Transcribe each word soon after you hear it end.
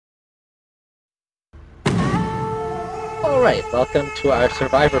Alright, welcome to our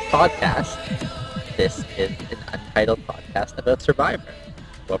Survivor podcast. This is an untitled podcast about Survivor.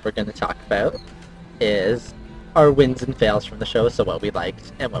 What we're going to talk about is our wins and fails from the show, so what we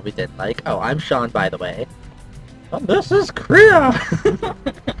liked and what we didn't like. Oh, I'm Sean, by the way. And this is Crea!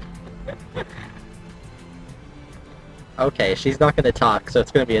 Okay, she's not going to talk, so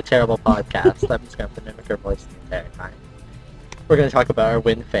it's going to be a terrible podcast. I'm just going to have to mimic her voice the entire time. We're going to talk about our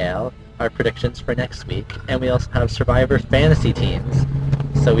win-fail, our predictions for next week, and we also have Survivor fantasy teams.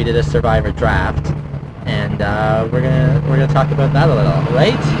 So we did a Survivor draft, and we're gonna talk about that a little,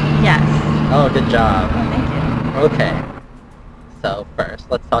 right? Yes. Oh, good job. Oh, thank you. Okay. So first,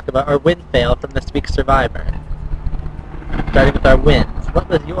 let's talk about our win-fail from this week's Survivor. Starting with our wins. What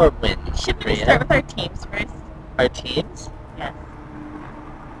was your win, Should we Crea? start with our teams first? Our teams? Yes.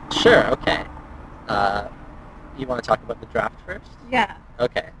 Sure. Okay. You want to talk about the draft first? Yeah.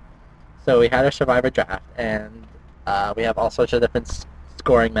 Okay. So we had our Survivor draft, and we have all sorts of different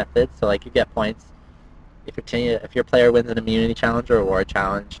scoring methods. So like you get points if your player wins an immunity challenge or a war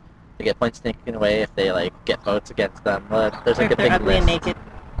challenge. They get points taken away if they like get votes against them. There's like if a they're big ugly list. and naked.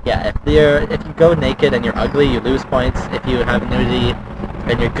 Yeah, if you go naked and you're ugly, you lose points. If you have nudity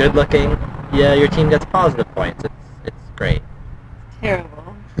and you're good looking, yeah, your team gets positive points. It's great.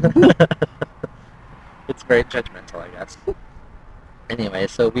 Terrible. It's very judgmental, I guess. Anyway,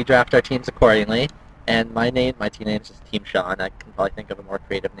 so we draft our teams accordingly, and my team name is just Team Sean. I can probably think of a more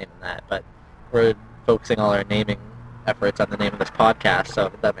creative name than that, but we're focusing all our naming efforts on the name of this podcast,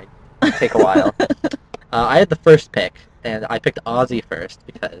 so that may take a while. I had the first pick, and I picked Ozzy first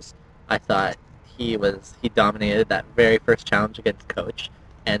because I thought he dominated that very first challenge against Coach,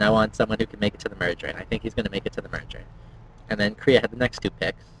 and I want someone who can make it to the merger, and I think he's going to make it to the merger. And then Crea had the next two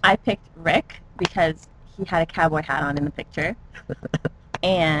picks. I picked Rick because he had a cowboy hat on in the picture.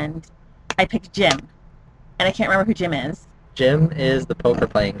 And I picked Jim. And I can't remember who Jim is. Jim is the poker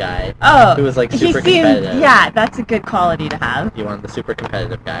playing guy. Oh, who was like super competitive. Yeah, that's a good quality to have. You wanted the super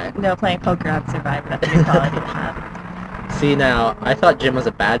competitive guy. No, playing poker on Survivor, that's a good quality to have. See, now, I thought Jim was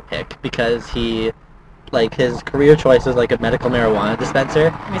a bad pick because his career choice was like a medical marijuana dispenser.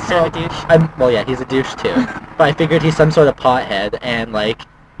 He's kind of a douche. Well, yeah, he's a douche too. But I figured he's some sort of pothead, and like,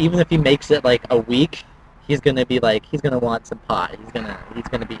 even if he makes it like a week, he's gonna want some pot. He's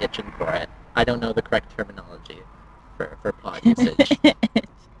gonna be itching for it. I don't know the correct terminology for pot usage.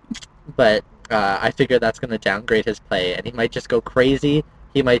 But I figure that's gonna downgrade his play, and he might just go crazy.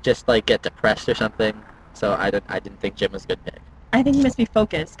 He might just like get depressed or something. So I didn't think Jim was a good pick. I think he must be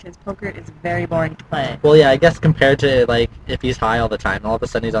focused, because poker is very boring to play. Well, yeah, I guess compared to, like, if he's high all the time, all of a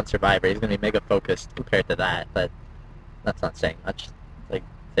sudden he's on Survivor, he's going to be mega focused compared to that, but that's not saying much. It's like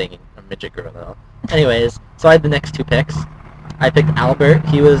saying a midget grew a little. Anyways, so I had the next two picks. I picked Albert.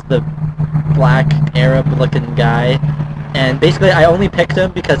 He was the black Arab-looking guy, and basically I only picked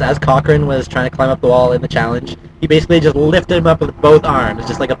him because as Cochran was trying to climb up the wall in the challenge, he basically just lifted him up with both arms,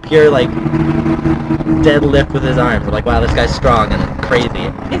 just like a pure, like, deadlift with his arms. I'm like, wow, this guy's strong and crazy.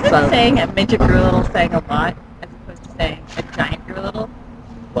 Isn't saying a midget grew a little saying a lot, as opposed to saying a giant grew a little?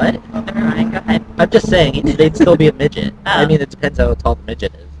 What? Never mind, go ahead. I'm just saying, they'd still be a midget. Oh. I mean, it depends how tall the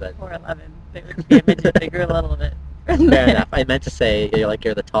midget is, but... 4'11". They would be a midget, they grew a little bit. Fair enough. I meant to say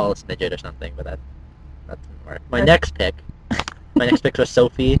you're the tallest midget or something, but that didn't work. My next pick was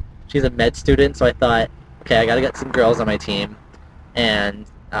Sophie. She's a med student, so I thought, okay, I gotta get some girls on my team. And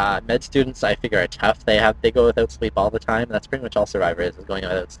med students, I figure, are tough. They go without sleep all the time. That's pretty much all Survivor is going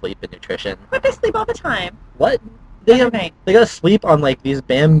without sleep and nutrition. But they sleep all the time. What? Every night. They gotta sleep on like these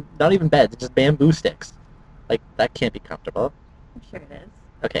not even beds, just bamboo sticks. Like that can't be comfortable. I'm sure it is.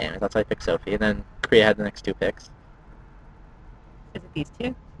 Okay, anyways, that's why I picked Sophie, and then Crea had the next two picks. Is it these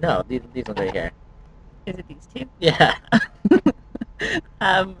two? No, these ones right here. Is it these two? Yeah.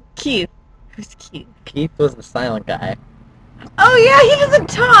 Keith. Who's Keith? Keith was the silent guy. Oh yeah, he doesn't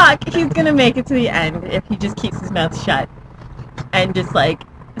talk! He's gonna make it to the end if he just keeps his mouth shut. And just like,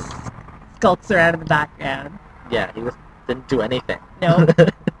 skulks around in the background. Yeah, he didn't do anything. No.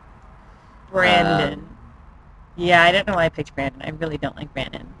 Brandon. Yeah, I don't know why I picked Brandon. I really don't like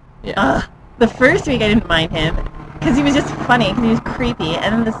Brandon. Yeah. The first week I didn't mind him, because he was just funny, because he was creepy.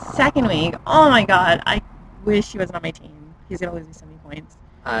 And then the second week, oh my god, I wish he wasn't on my team. He's gonna lose me so many points.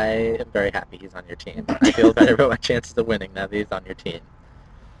 I am very happy he's on your team. I feel better about my chances of winning now that he's on your team.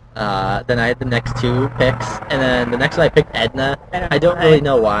 Then I had the next two picks, and then the next one I picked Edna. I don't really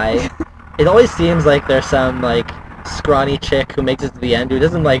know why. It always seems like there's some like scrawny chick who makes it to the end who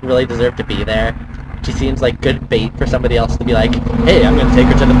doesn't like really deserve to be there. She seems like good bait for somebody else to be like, hey, I'm gonna take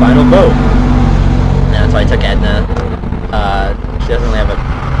her to the final vote. And that's why I took Edna. She doesn't really have a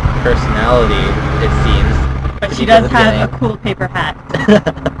personality, it seems. But to she be does good have at a cool paper hat.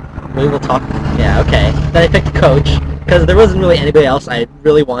 We will talk. Yeah, okay. Then I picked coach because there wasn't really anybody else I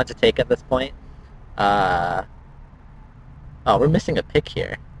really wanted to take at this point. Oh, we're missing a pick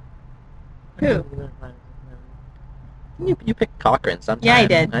here. Who? You picked Cochran sometime. Yeah, I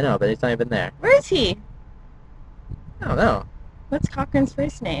did. I know, but he's not even there. Where is he? I don't know. What's Cochran's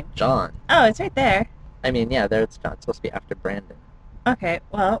first name? John. Oh, it's right there. I mean, yeah, there it's John. It's supposed to be after Brandon. Okay,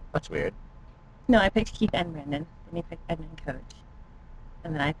 well, That's weird. no, I picked Keith and Brandon. Then you picked Edna and Coach.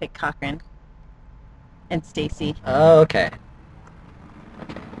 And then I picked Cochran. And Stacey. Oh, okay.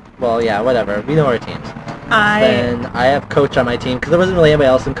 Well, yeah, whatever. We know our teams. Then I have Coach on my team because there wasn't really anybody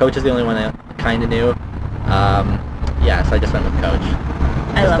else, and Coach is the only one I kind of knew. Yeah, so I just went with Coach.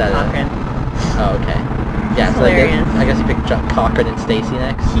 I love Cochran. Oh, okay. Yeah, so I guess you picked Cochran and Stacey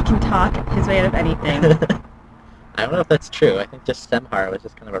next. He can talk his way out of anything. I don't know if that's true. I think just Semhar was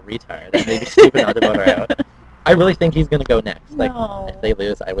just kind of a retard. That maybe stupid not to vote her out. I really think he's going to go next. No. Like, if they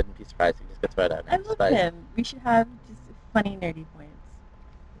lose, I wouldn't be surprised if he just gets voted out next. I love him. We should have just funny, nerdy points.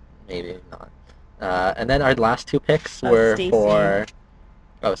 Maybe not. And then our last two picks were Stacey. for...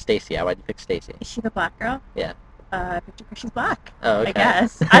 Oh, Stacey. Yeah, why'd you pick Stacey? Is she the black girl? Yeah. I picked her because she's black. Oh, okay. I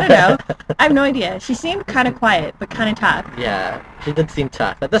guess. I don't know. I have no idea. She seemed kind of quiet, but kind of tough. Yeah, she did seem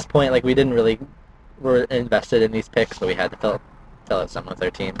tough. At this point, like, we didn't really... were invested in these picks, but we had to fill out someone with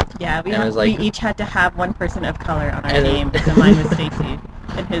our team. Yeah, we each had to have one person of color on our team. So mine was Stacey,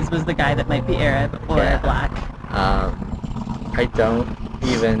 and his was the guy that might be Arab or black. I don't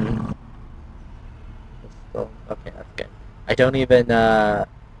even... Okay, that's good. I don't even,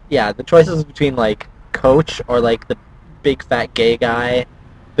 yeah, the choices between, like, Coach or, like, the big fat gay guy,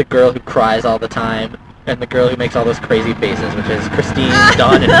 the girl who cries all the time, and the girl who makes all those crazy faces, which is Christine,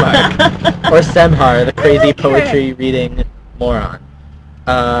 Dawn, and Mark. Or Semhar, the crazy poetry reading moron.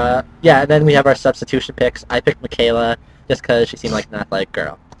 Yeah, and then we have our substitution picks. I picked Mikayla just because she seemed like an athletic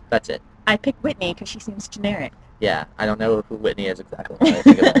girl. That's it. I picked Whitney because she seems generic. Yeah, I don't know who Whitney is exactly. When I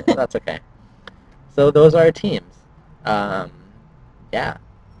think about it. That's okay. So those are our teams. Yeah.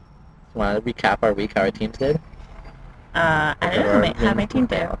 Want to recap our week, how our teams did? I don't know how my team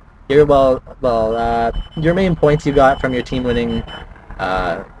did. Your main points you got from your team winning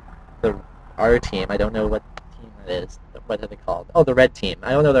our team. I don't know what team it is. What are they called? Oh, the red team.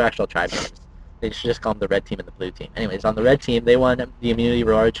 I don't know their actual tribe names. They should just call them the red team and the blue team. Anyways, on the red team, they won the Immunity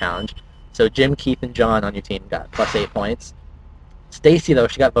Reward Challenge. So Jim, Keith, and John on your team got plus 8 points. Stacey, though,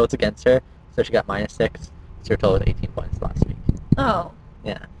 she got votes against her, so she got minus 6. So your total was 18 points last week. Oh.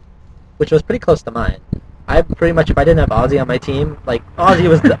 Yeah. Which was pretty close to mine. I pretty much, if I didn't have Ozzy on my team, like, Ozzy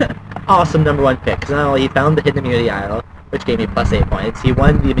was the awesome #1 pick. Because not only he found the hidden immunity idol, which gave me plus 8 points, he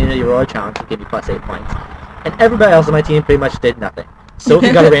won the Immunity Reward Challenge, which gave me plus 8 points. And everybody else on my team pretty much did nothing.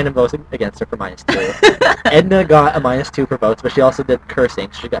 Sophie got a random vote against her for minus 2. Edna got a minus 2 for votes, but she also did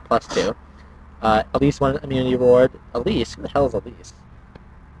cursing, so she got plus 2. Elyse won Immunity Reward. Elyse? Who the hell is Elyse?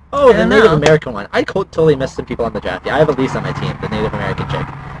 Oh, the Native American one. I totally missed some people on the draft. Yeah, I have Elyse on my team, the Native American chick.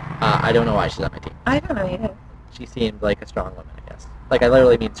 I don't know why she's on my team. I don't know either. She seemed like a strong woman, I guess. Like, I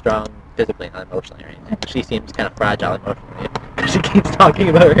literally mean strong physically, not emotionally or anything. She seems kind of fragile emotionally. She keeps talking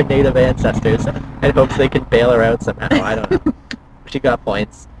about her native ancestors and hopes they can bail her out somehow. I don't know. She got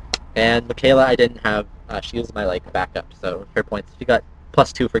points. And Mikayla, I didn't have. She was my, like, backup, so her points. She got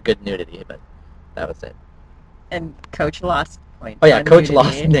plus 2 for good nudity, but that was it. And Coach lost points. Oh, yeah, Coach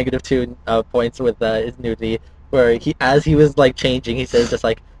lost -2 points with his nudity, where as he was, like, changing, he says just,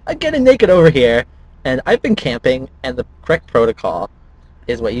 like, I'm getting naked over here. And I've been camping, and the correct protocol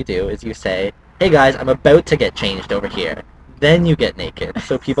is what you do, is you say, hey guys, I'm about to get changed over here. Then you get naked,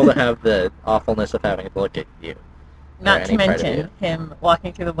 so people don't have the awfulness of having to look at you. Not to mention him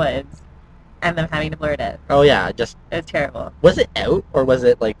walking through the woods, and them having to blur it out. Oh yeah, It was terrible. Was it out, or was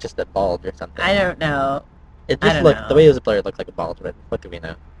it, like, just a bulge or something? I don't know. It just looked, the way it was blurred, looked like a bulge, but what do we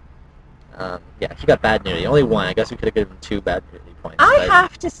know? Yeah, he got bad nudity. Only 1. I guess we could have given him 2 bad nudity points. I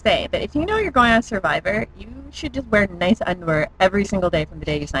have to say that if you know you're going on Survivor, you should just wear nice underwear every single day from the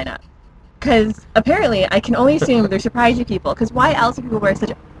day you sign up. Because apparently, I can only assume they're surprising people. Because why else do people wear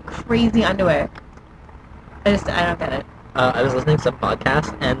such crazy underwear? I don't get it. I was listening to some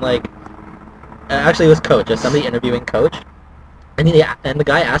podcast, and, like, actually it was Coach. It was somebody interviewing Coach. And the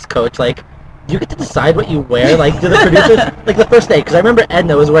guy asked Coach, like, do you get to decide what you wear? Like, do the producers, like, the first day? Because I remember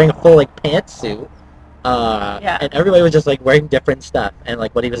Edna was wearing a full, like, pantsuit. And everybody was just, like, wearing different stuff. And,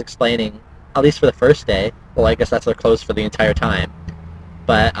 like, what he was explaining, at least for the first day, well, I guess that's their clothes for the entire time.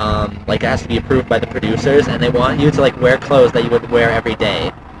 But, like, it has to be approved by the producers, and they want you to, like, wear clothes that you would wear every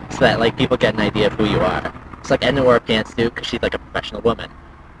day, so that, like, people get an idea of who you are. It's like Edna wore a pantsuit because she's, like, a professional woman.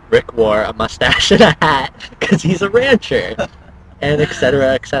 Rick wore a mustache and a hat because he's a rancher, and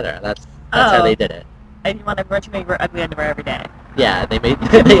etc. etc. That's how they did it. And you want everyone to wear ugly underwear every day. Yeah, they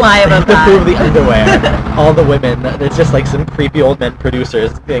lie about that. move the underwear. All the women. There's just like some creepy old men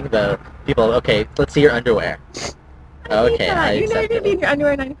producers being the people. Okay, let's see your underwear. Okay, you know you're gonna be in your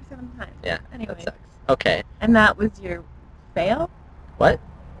underwear 90% of the time. Yeah. Anyway. That sucks. Okay. And that was your fail? What?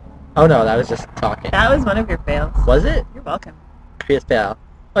 Oh no, that was just talking. That was one of your fails. Was it? You're welcome. Crea's fail.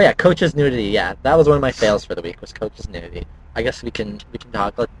 Oh yeah, coach's nudity. Yeah, that was one of my fails for the week. Was coach's nudity. I guess we can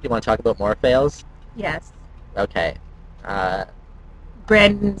talk. You want to talk about more fails? Yes. Okay.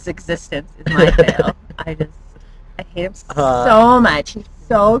 Brandon's existence is my fail. I hate him so much. He's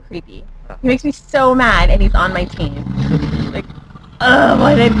so creepy. He makes me so mad, and he's on my team. Like,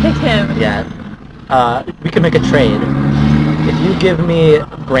 why did I pick him? Yeah. We can make a trade. If you give me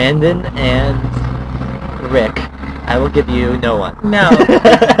Brandon and Rick, I will give you no one. No.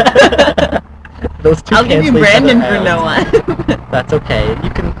 Those two. I'll give you Brandon for no one. That's okay. You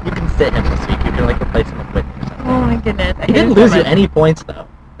can sit him this week. You can replace him with Whitney or something. Oh my goodness. He didn't lose you any points though.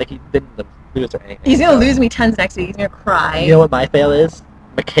 Like he didn't lose or anything. He's gonna lose me tons next week. He's gonna cry. You know what my fail is?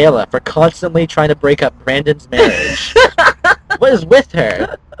 Mikayla for constantly trying to break up Brandon's marriage. What is with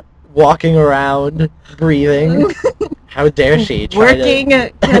her? Walking around, breathing. How dare she?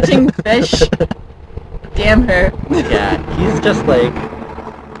 Catching fish. Damn her. Yeah, he's just like,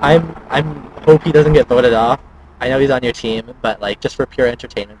 I'm hope he doesn't get voted off. I know he's on your team, but like just for pure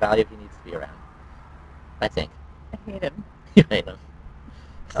entertainment value, he needs to be around. I think. I hate him. You hate him.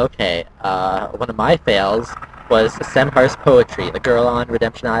 Okay, one of my fails was Semhar's poetry, the girl on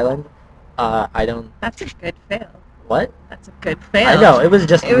Redemption Island. That's a good fail. What? That's a good fail. I know, it was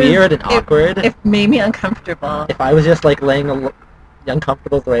just weird and awkward. It made me uncomfortable. If I was just like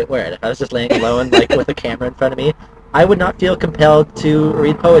uncomfortable is the right word. If I was just laying alone, like with a camera in front of me, I would not feel compelled to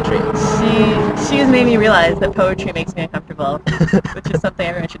read poetry. She has made me realize that poetry makes me uncomfortable, which is something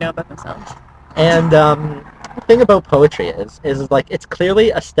everyone should know about themselves. And the thing about poetry is like it's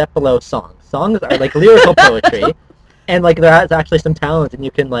clearly a step below songs. Songs are like lyrical poetry, and like there's actually some talent, and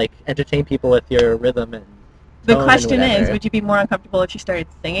you can like entertain people with your rhythm and. The question is, would you be more uncomfortable if she started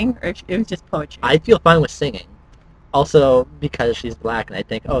singing, or if it was just poetry? I feel fine with singing. Also, because she's black, and I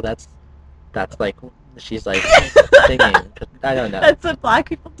think, oh, that's like, she's like singing. I don't know. That's what black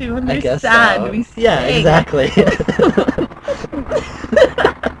people do when they're sad. So. We sing. Yeah, exactly.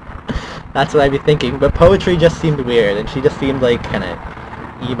 That's what I'd be thinking. But poetry just seemed weird, and she just seemed like kind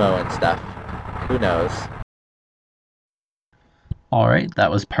of emo and stuff. Who knows? All right, that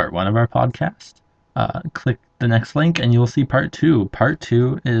was part 1 of our podcast. Click the next link and you'll see part 2. Part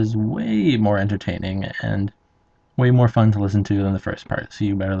 2 is way more entertaining and way more fun to listen to than the first part, so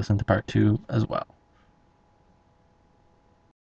you better listen to part 2 as well.